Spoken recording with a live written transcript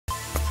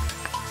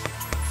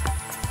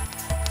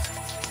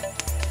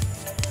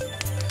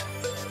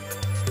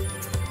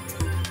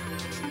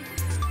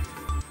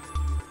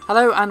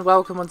Hello and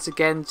welcome once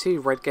again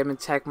to Red Gaming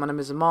Tech. My name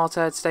is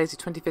Amata. Today is the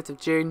 25th of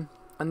June,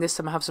 and this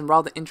time I have some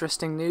rather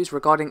interesting news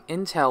regarding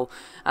Intel,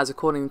 as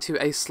according to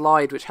a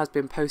slide which has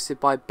been posted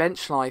by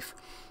BenchLife,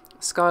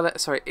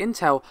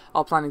 Intel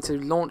are planning to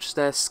launch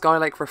their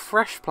Skylake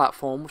refresh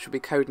platform, which will be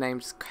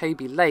codenamed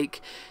Kaby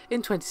Lake,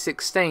 in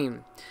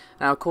 2016.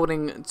 Now,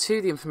 according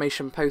to the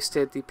information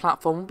posted, the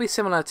platform will be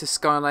similar to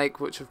Skylake,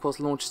 which of course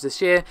launches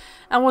this year,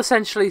 and will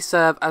essentially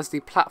serve as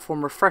the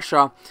platform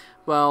refresher,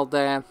 while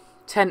their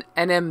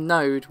 10nm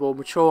node will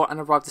mature and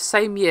arrive the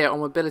same year on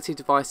mobility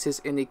devices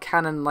in the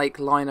Kaby Lake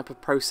lineup of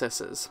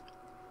processors.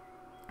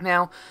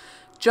 Now,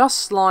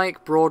 just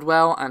like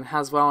Broadwell and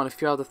Haswell and a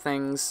few other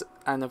things,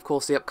 and of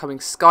course the upcoming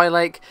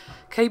Skylake,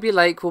 Kaby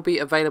Lake will be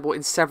available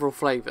in several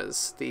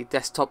flavours. The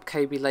desktop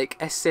Kaby Lake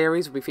S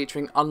series will be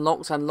featuring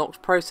unlocked and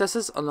locked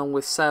processors along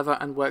with server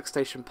and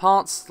workstation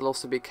parts. There will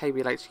also be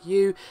Kaby Lake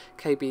U,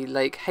 Kaby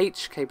Lake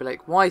H, Kaby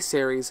Lake Y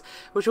series,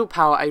 which will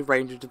power a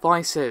range of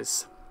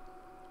devices.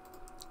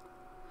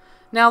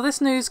 Now,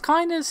 this news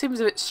kind of seems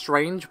a bit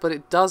strange, but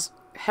it does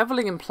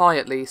heavily imply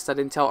at least that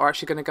Intel are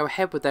actually going to go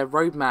ahead with their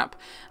roadmap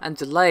and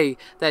delay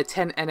their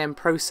 10nm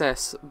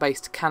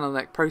process-based Kaby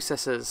Lake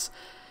processors.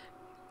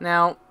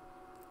 Now,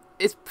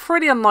 it's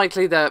pretty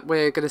unlikely that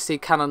we're going to see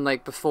Kaby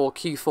Lake before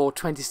Q4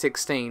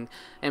 2016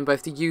 in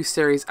both the U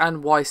series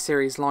and Y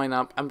series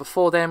lineup, and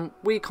before then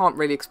we can't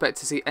really expect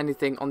to see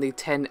anything on the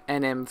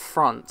 10nm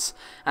front.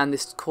 And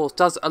this of course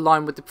does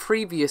align with the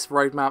previous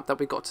roadmap that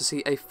we got to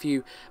see a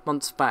few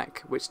months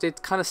back, which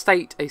did kind of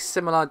state a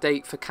similar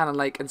date for Kaby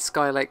Lake and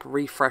Skylake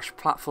refresh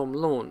platform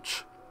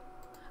launch.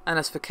 And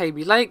as for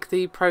Kaby Lake,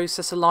 the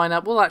processor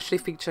lineup will actually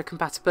feature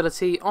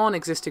compatibility on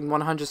existing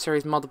 100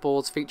 series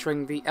motherboards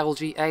featuring the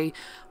LGA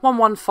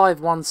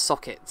 1151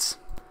 sockets.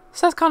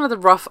 So that's kind of the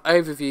rough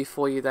overview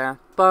for you there.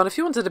 But if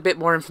you wanted a bit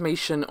more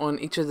information on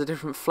each of the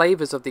different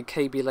flavours of the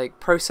Kaby Lake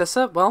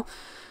processor, well,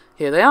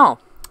 here they are.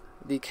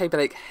 The Kaby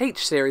Lake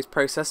H series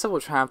processor,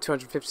 which will have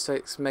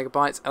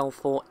 256MB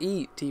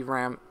L4E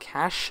DRAM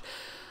cache,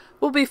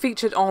 will be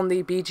featured on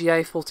the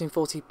BGA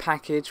 1440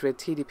 package with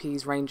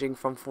TDPs ranging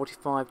from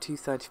 45 to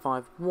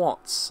 35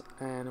 watts,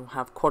 and will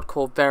have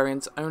quad-core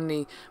variants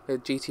only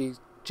with GT2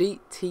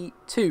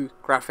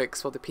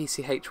 graphics, while the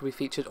PCH will be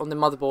featured on the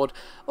motherboard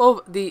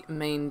of the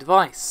main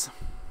device.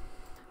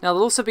 Now,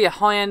 there'll also be a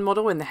high-end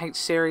model in the H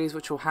series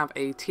which will have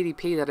a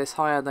TDP that is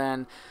higher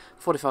than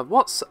 45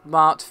 watts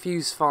but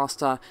fuse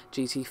faster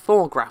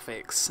GT4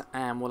 graphics,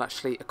 and will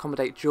actually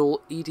accommodate dual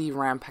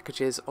EDRAM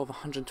packages of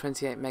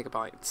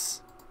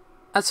 128MB.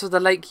 As for the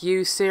Lake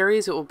U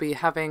series, it will be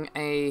featuring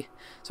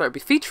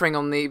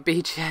on the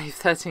BGA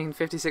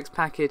 1356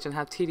 package and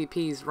have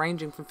TDPs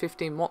ranging from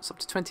 15 watts up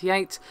to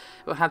 28. It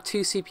will have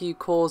 2 CPU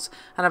cores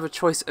and have a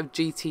choice of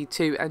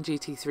GT2 and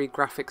GT3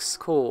 graphics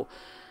core.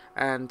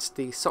 And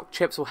the SoC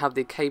chips will have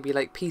the Kaby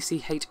Lake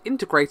PCH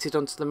integrated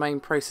onto the main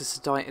processor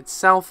die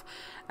itself.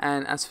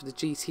 And as for the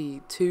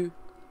GT2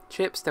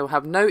 chips, they will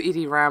have no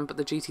EDRAM, but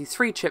the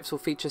GT3 chips will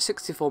feature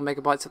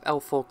 64MB of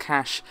L4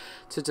 cache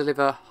to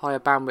deliver higher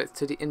bandwidth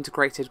to the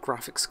integrated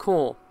graphics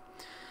core.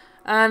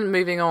 And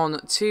moving on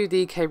to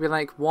the Kaby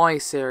Lake Y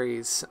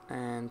series,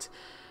 and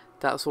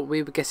that's what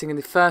we were getting in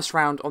the first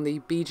round on the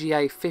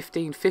BGA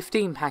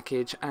 1515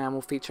 package, and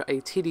will feature a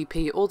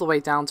TDP all the way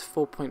down to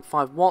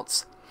 4.5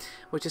 watts,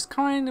 which is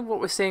kind of what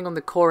we're seeing on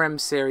the Core M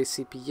series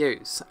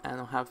CPUs, and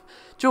they'll have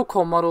dual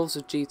core models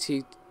of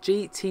GT2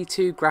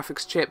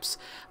 graphics chips,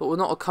 but will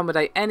not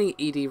accommodate any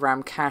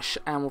EDRAM cache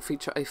and will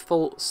feature a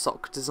full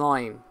SoC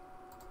design.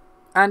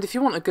 And if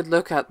you want a good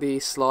look at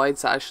the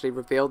slides that actually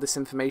reveal this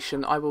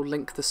information, I will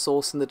link the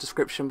source in the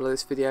description below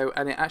this video,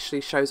 and it actually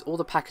shows all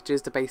the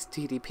packages, the base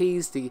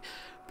TDPs, the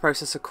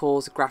processor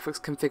cores,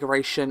 graphics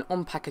configuration,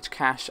 on-package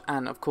cache,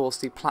 and of course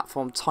the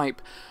platform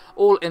type,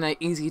 all in a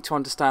easy to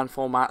understand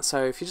format.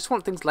 So if you just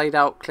want things laid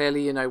out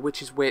clearly, you know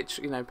which is which,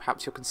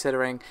 perhaps you're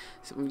considering,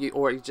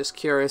 or you're just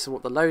curious of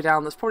what the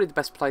lowdown, that's probably the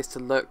best place to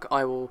look.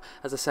 I will,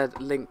 as I said,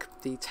 link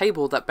the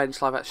table that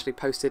BenchLife actually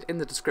posted in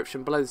the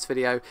description below this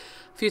video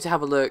for you to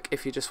have a look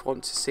if you just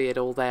want to see it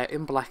all there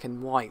in black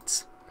and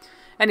white.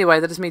 Anyway,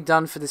 that is me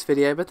done for this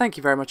video, but thank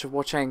you very much for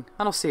watching,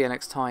 and I'll see you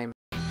next time.